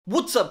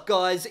What's up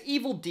guys,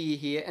 Evildea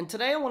here, and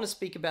today I want to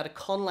speak about a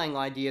conlang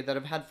idea that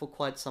I've had for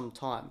quite some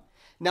time.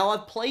 Now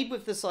I've played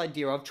with this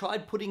idea, I've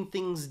tried putting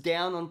things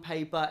down on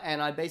paper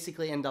and I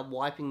basically end up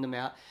wiping them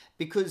out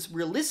because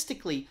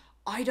realistically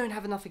I don't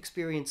have enough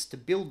experience to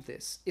build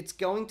this. It's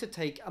going to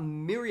take a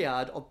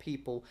myriad of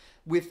people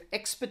with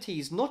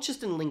expertise not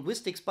just in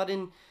linguistics but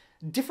in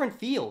different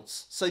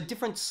fields, so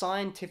different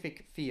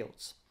scientific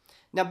fields.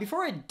 Now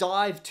before I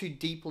dive too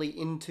deeply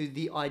into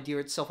the idea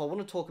itself, I want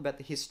to talk about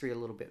the history a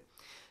little bit.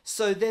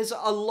 So there's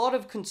a lot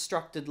of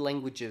constructed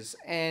languages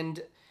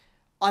and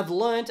I've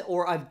learned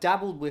or I've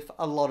dabbled with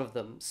a lot of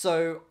them.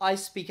 So I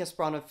speak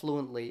Esperanto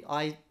fluently.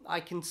 I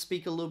can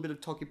speak a little bit of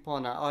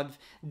Tokipona. I've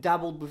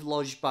dabbled with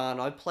Lojban.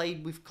 I've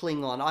played with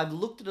Klingon. I've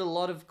looked at a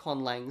lot of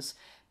conlangs,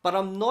 but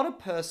I'm not a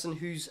person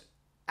who's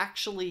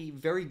actually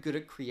very good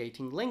at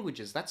creating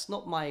languages. That's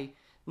not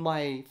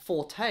my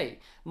forte.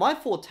 My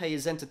forte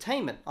is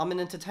entertainment. I'm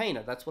an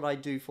entertainer. That's what I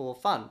do for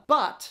fun.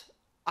 But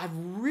I've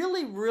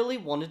really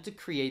wanted to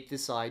create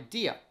this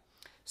idea.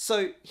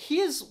 So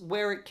here's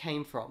where it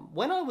came from.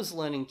 When I was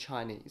learning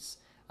Chinese,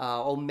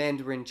 or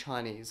Mandarin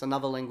Chinese,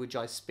 another language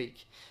I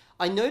speak,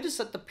 I noticed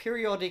that the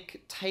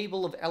periodic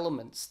table of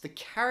elements, the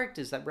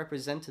characters that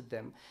represented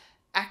them,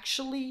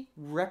 actually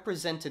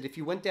represented, if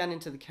you went down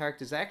into the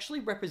characters, they actually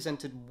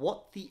represented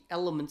what the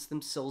elements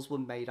themselves were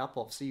made up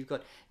of. So you've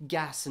got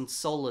gas and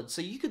solid.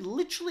 So you could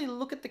literally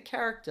look at the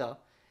character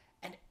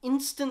and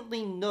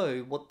instantly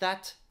know what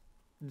that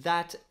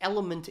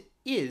element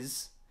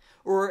is,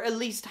 or at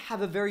least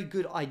have a very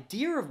good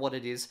idea of what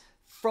it is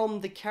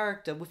from the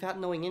character without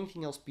knowing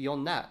anything else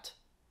beyond that.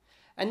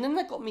 And then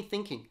that got me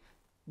thinking,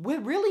 we're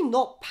really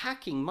not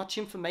packing much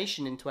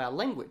information into our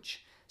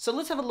language. So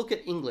let's have a look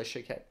at English,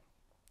 okay?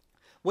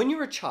 When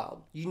you're a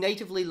child, you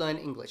natively learn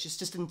English. It's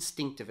just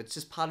instinctive. It's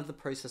just part of the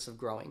process of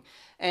growing.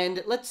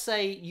 And let's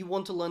say you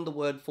want to learn the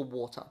word for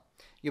water.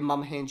 Your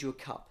mum hands you a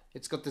cup.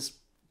 It's got this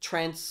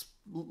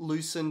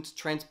translucent,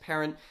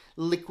 transparent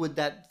liquid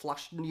that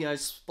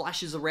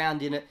splashes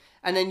around in it,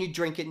 and then you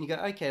drink it and you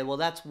go, okay, well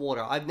that's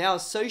water. I've now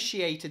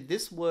associated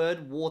this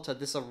word water,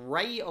 this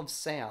array of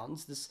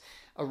sounds, this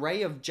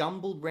array of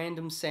jumbled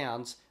random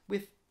sounds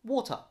with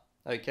water,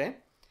 okay?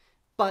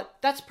 But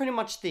that's pretty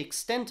much the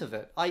extent of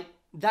it.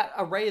 That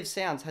array of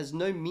sounds has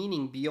no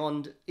meaning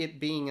beyond it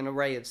being an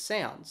array of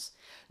sounds.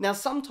 Now,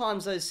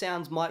 sometimes those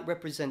sounds might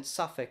represent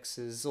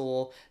suffixes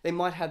or they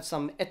might have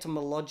some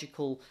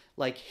etymological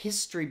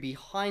history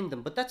behind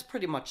them, but that's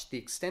pretty much the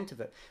extent of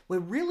it. We're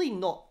really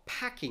not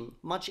packing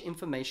much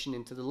information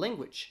into the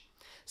language.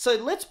 So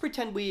let's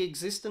pretend we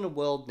exist in a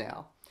world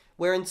now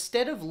where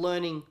instead of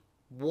learning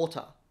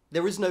water,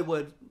 there is no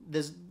word,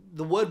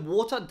 the word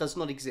water does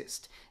not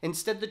exist.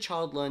 Instead, the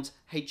child learns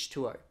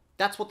H2O.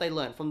 That's what they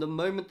learn from the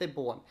moment they're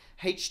born.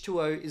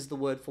 H2O is the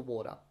word for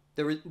water.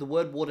 The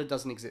word water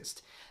doesn't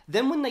exist.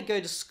 Then when they go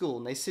to school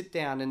and they sit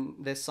down in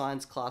their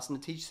science class and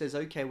the teacher says,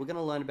 okay, we're going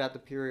to learn about the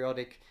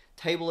periodic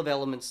table of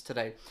elements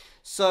today.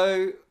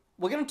 So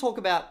we're going to talk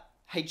about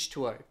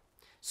H2O.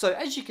 So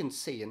as you can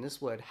see in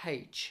this word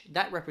H,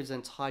 that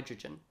represents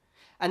hydrogen.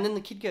 And then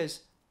the kid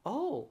goes,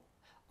 oh,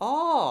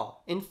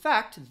 in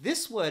fact,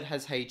 this word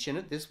has H in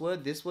it. This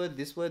word, this word,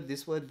 this word,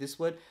 this word, this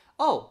word.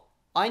 Oh,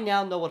 I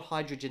now know what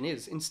hydrogen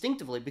is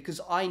instinctively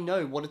because I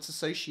know what it's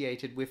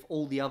associated with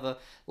all the other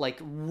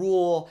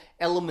raw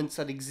elements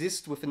that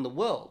exist within the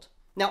world.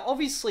 Now,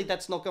 obviously,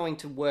 that's not going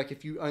to work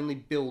if you only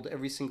build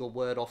every single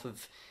word off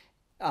of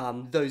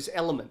those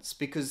elements,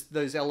 because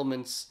those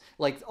elements,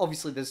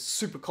 obviously there's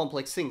super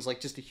complex things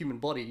like just a human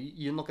body.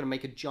 You're not going to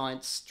make a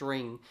giant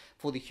string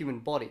for the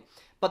human body.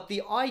 But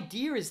the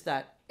idea is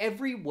that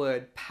every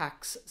word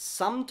packs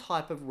some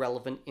type of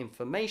relevant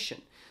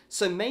information.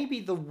 So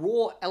maybe the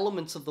raw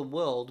elements of the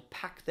world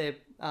pack their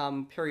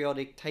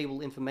periodic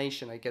table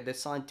information, okay, their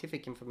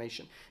scientific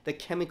information, their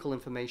chemical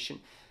information.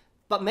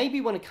 But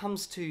maybe when it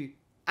comes to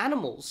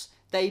animals,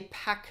 they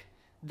pack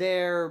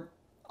their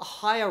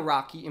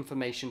hierarchy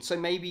information. So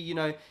maybe,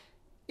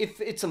 if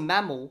it's a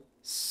mammal,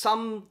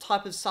 some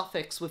type of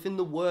suffix within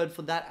the word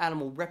for that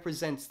animal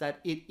represents that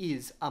it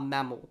is a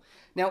mammal.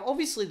 Now,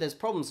 obviously, there's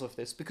problems with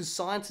this because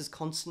science is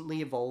constantly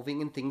evolving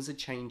and things are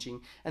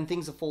changing and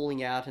things are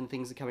falling out and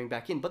things are coming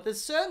back in. But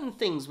there's certain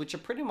things which are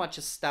pretty much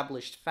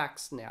established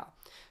facts now.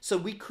 So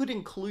we could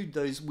include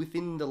those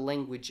within the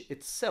language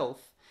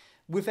itself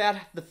without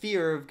the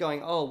fear of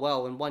going, oh,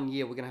 well, in 1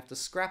 year we're going to have to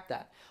scrap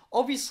that.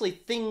 Obviously,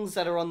 things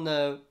that are on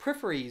the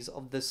peripheries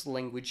of this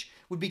language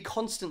would be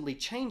constantly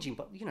changing,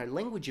 but,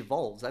 language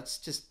evolves. That's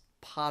just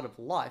part of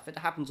life. It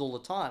happens all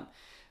the time.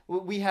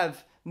 We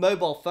have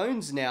mobile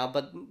phones now,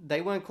 but they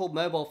weren't called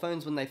mobile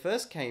phones when they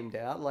first came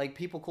out.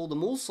 People call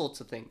them all sorts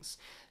of things.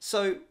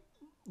 So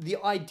the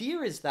idea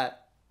is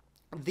that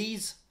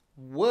these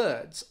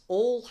words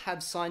all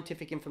have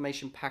scientific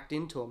information packed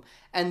into them.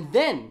 And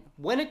then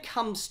when it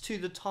comes to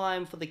the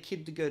time for the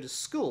kid to go to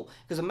school,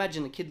 because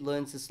imagine the kid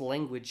learns this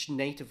language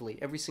natively,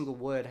 every single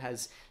word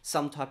has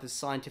some type of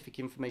scientific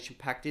information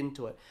packed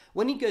into it.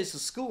 When he goes to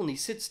school and he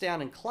sits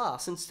down in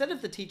class, instead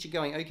of the teacher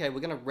going, okay,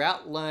 we're going to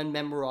route learn,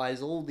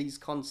 memorize all these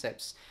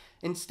concepts,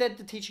 Instead,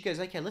 the teacher goes,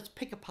 okay, let's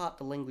pick apart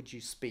the language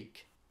you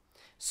speak.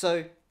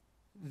 So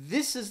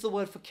this is the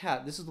word for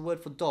cat, this is the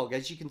word for dog.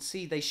 As you can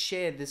see, they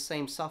share this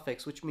same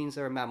suffix, which means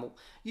they're a mammal.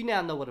 You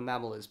now know what a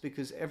mammal is,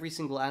 because every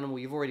single animal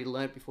you've already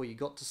learnt before you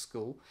got to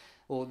school,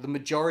 or the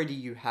majority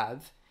you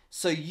have.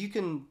 So you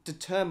can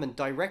determine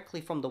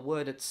directly from the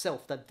word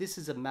itself that this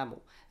is a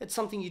mammal. It's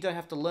something you don't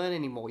have to learn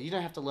anymore. You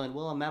don't have to learn,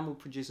 well, a mammal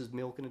produces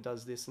milk and it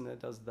does this and it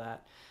does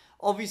that.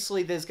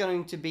 Obviously, there's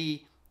going to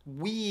be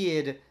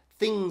weird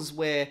things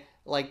where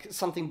like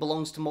something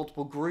belongs to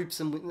multiple groups,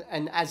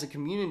 and as a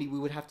community we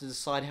would have to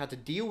decide how to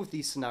deal with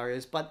these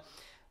scenarios. But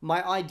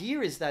my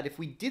idea is that if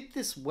we did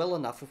this well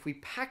enough, if we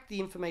packed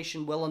the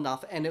information well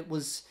enough and it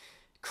was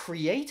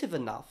creative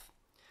enough,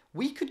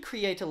 we could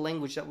create a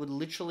language that would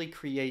literally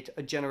create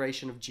a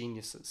generation of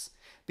geniuses.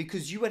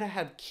 Because you would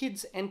have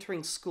kids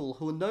entering school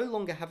who are no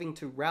longer having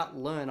to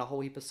learn a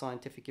whole heap of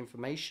scientific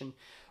information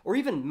or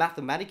even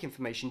mathematic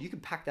information. You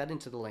could pack that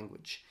into the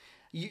language.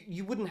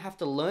 You wouldn't have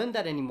to learn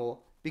that anymore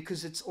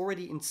because it's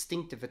already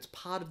instinctive. It's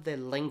part of their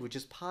language.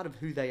 It's part of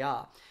who they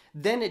are.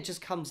 Then it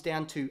just comes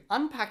down to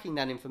unpacking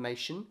that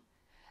information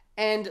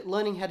and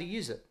learning how to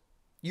use it.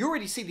 You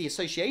already see the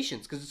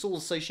associations because it's all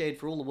associated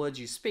for all the words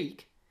you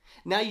speak.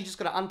 Now you just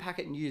got to unpack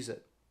it and use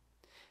it.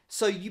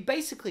 So you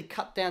basically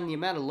cut down the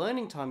amount of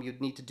learning time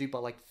you'd need to do by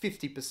like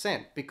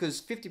 50%,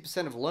 because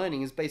 50% of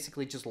learning is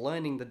basically just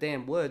learning the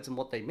damn words and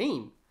what they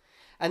mean.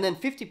 And then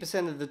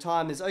 50% of the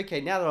time is, okay,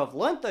 now that I've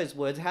learnt those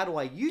words, how do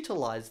I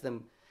utilize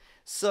them?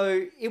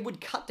 So it would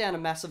cut down a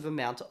massive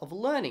amount of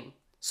learning.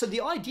 So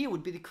the idea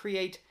would be to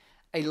create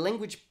a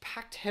language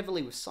packed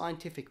heavily with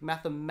scientific,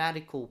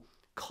 mathematical,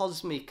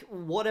 cosmic,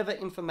 whatever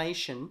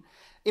information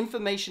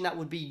that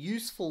would be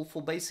useful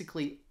for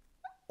basically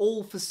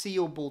all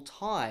foreseeable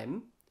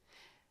time.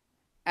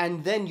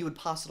 And then you would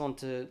pass it on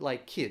to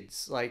like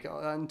kids, like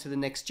to the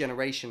next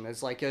generation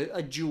as like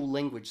a dual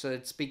language, so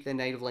they'd speak their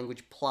native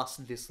language plus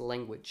this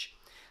language.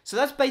 So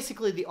that's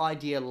basically the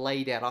idea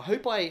laid out. I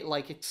hope I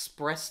like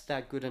expressed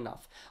that good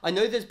enough. I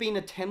know there's been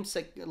attempts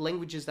at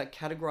languages that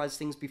categorize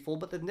things before,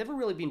 but they've never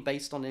really been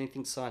based on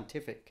anything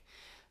scientific.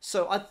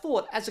 So I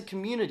thought as a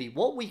community,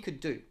 what we could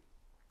do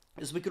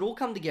is we could all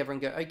come together and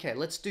go, okay,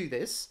 let's do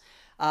this.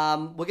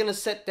 We're going to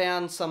set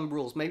down some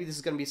rules. Maybe this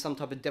is going to be some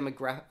type of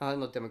democratic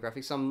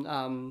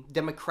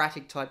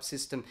type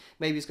system.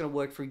 Maybe it's going to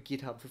work through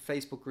GitHub, for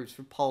Facebook groups,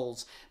 for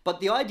polls. But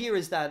the idea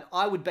is that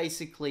I would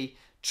basically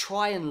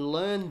try and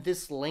learn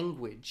this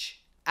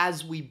language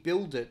as we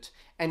build it,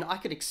 and I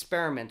could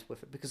experiment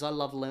with it because I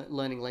love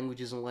learning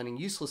languages and learning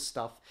useless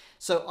stuff.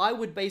 So I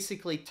would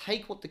basically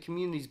take what the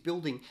community's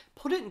building,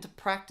 put it into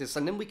practice,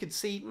 and then we could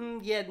see,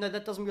 yeah, no,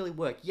 that doesn't really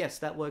work. Yes,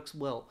 that works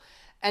well.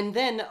 And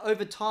then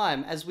over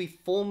time, as we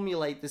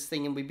formulate this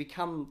thing and we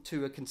become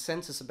to a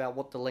consensus about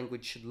what the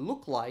language should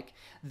look like,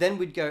 then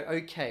we'd go,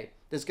 okay,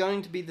 there's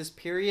going to be this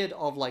period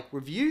of like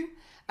review.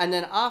 And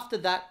then after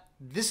that,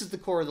 this is the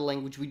core of the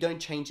language. We don't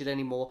change it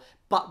anymore,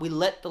 but we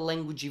let the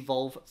language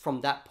evolve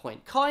from that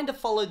point. Kind of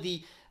follow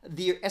the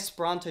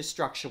Esperanto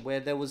structure where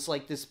there was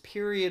like this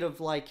period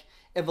of like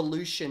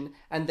evolution,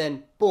 and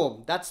then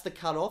boom, that's the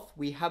cutoff.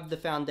 We have the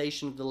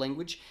foundation of the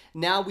language.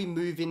 Now we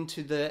move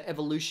into the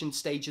evolution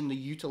stage and the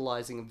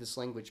utilizing of this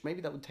language.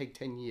 Maybe that would take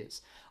 10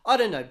 years. I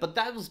don't know, but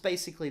that was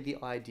basically the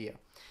idea.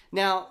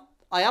 Now,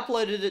 I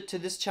uploaded it to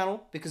this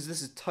channel because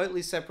this is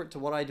totally separate to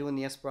what I do in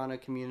the Esperanto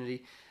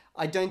community.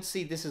 I don't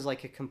see this as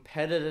like a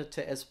competitor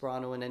to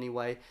Esperanto in any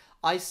way.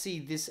 I see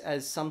this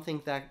as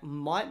something that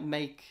might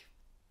make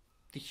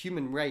the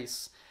human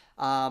race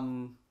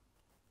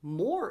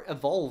more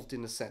evolved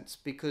in a sense,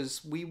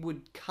 because we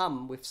would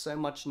come with so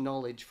much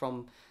knowledge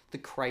from the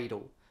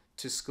cradle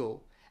to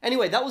school.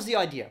 Anyway, that was the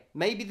idea.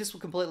 Maybe this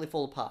will completely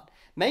fall apart.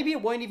 Maybe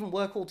it won't even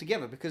work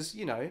altogether because,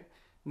 you know,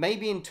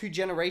 maybe in 2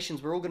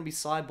 generations we're all going to be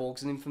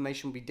cyborgs and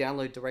information will be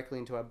downloaded directly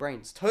into our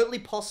brains. Totally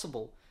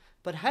possible.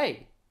 But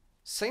hey,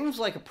 seems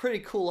like a pretty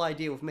cool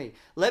idea with me.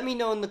 Let me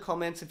know in the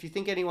comments if you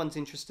think anyone's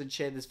interested.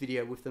 Share this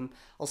video with them.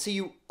 I'll see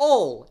you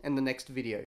all in the next video.